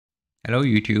Hello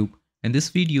YouTube. In this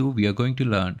video, we are going to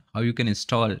learn how you can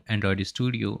install Android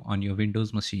Studio on your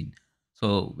Windows machine.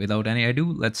 So without any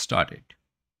ado, let's start it.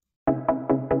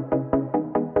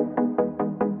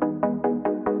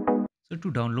 So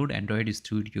to download Android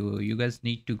Studio, you guys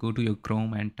need to go to your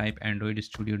Chrome and type Android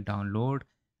Studio download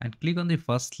and click on the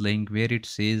first link where it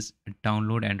says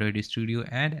download Android Studio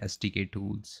and SDK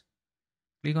tools.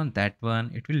 Click on that one.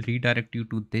 It will redirect you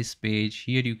to this page.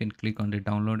 Here you can click on the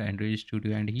download Android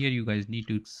Studio, and here you guys need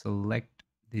to select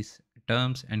these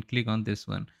terms and click on this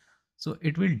one. So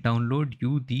it will download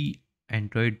you the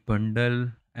Android bundle,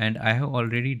 and I have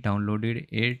already downloaded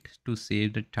it to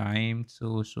save the time.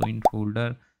 So show in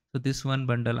folder. So this one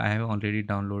bundle I have already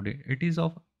downloaded. It is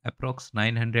of approx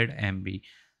 900 MB.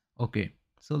 Okay,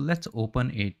 so let's open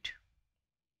it.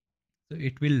 So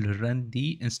it will run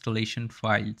the installation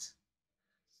files.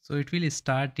 So it will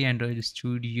start the Android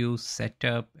Studio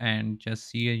setup, and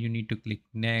just here you need to click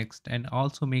next, and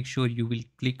also make sure you will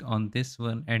click on this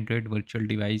one, Android virtual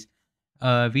device.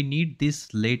 We need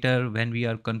this later when we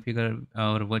are configure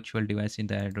our virtual device in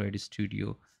the Android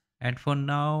Studio. And for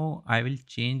now, I will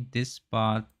change this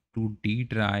path to D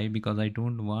drive because I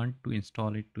don't want to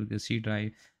install it to the C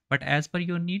drive. But as per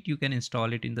your need, you can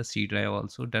install it in the C drive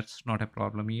also. That's not a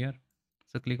problem here.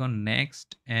 So click on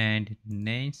next and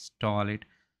install it.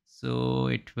 So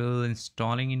it will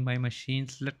installing in my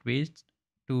machines. Let's wait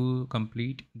to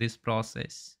complete this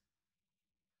process.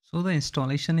 So the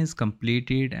installation is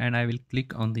completed and I will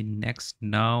click on the next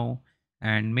now,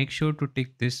 and make sure to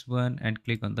tick this one and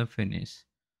click on the finish.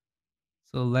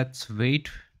 So let's wait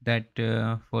that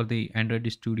for the Android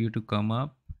Studio to come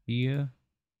up here.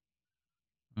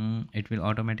 It will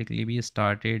automatically be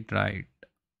started, right?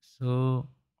 So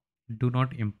do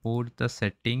not import the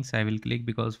settings. I will click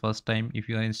because first time if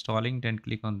you are installing, then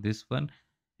click on this one.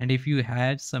 And if you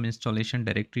have some installation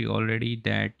directory already,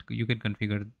 that you can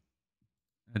configure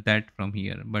that from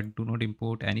here, but do not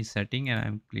import any setting, and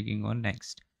I'm clicking on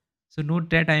next. So note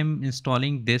that I'm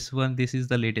installing this one. This is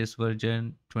the latest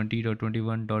version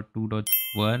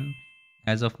 20.21.2.1.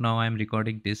 As of now I'm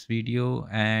recording this video,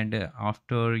 and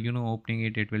after opening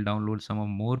it, it will download some of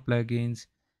more plugins,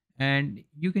 and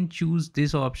you can choose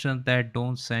this option that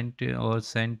don't send or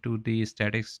send to the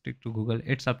statistic to Google.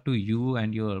 It's up to you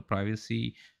and your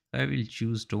privacy. I will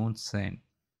choose don't send.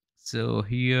 So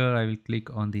here I will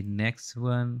click on the next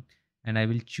one, and I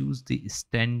will choose the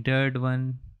standard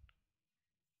one,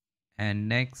 and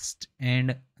next,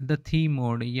 and the theme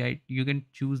mode. Yeah, you can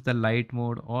choose the light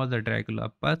mode or the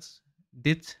Dracula, but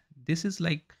this is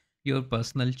like your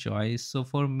personal choice. So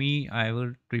for me, I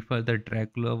will prefer the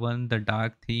Dracula one, the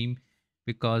dark theme,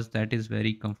 because that is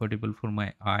very comfortable for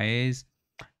my eyes.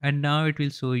 And now it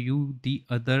will show you the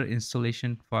other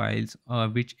installation files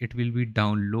which it will be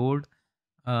download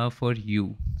for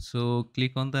you. So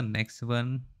click on the next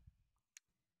one,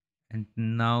 and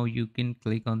now you can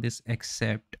click on this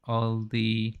accept all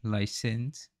the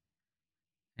license,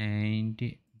 and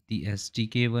the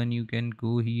SDK one you can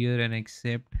go here and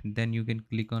accept. Then you can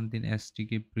click on the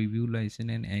SDK preview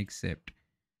license and accept.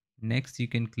 Next you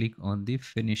can click on the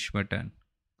finish button.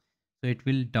 So it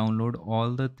will download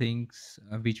all the things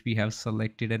which we have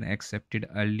selected and accepted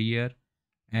earlier,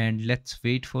 and let's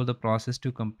wait for the process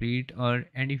to complete. Or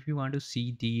and if you want to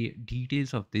see the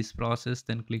details of this process,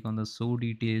 then click on the show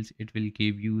details. It will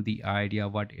give you the idea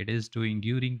what it is doing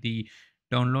during the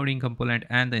downloading component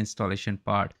and the installation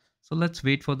part. So let's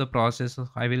wait for the process.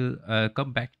 I will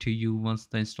come back to you once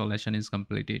the installation is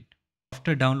completed.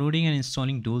 After downloading and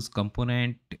installing those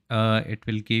component, it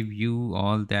will give you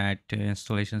all that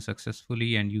installation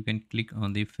successfully, and you can click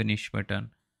on the finish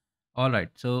button. All right,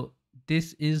 so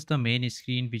this is the main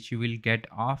screen which you will get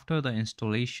after the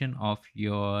installation of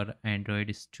your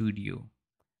Android Studio.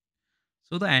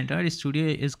 So the Android Studio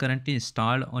is currently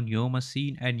installed on your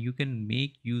machine, and you can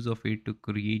make use of it to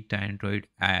create the Android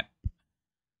app.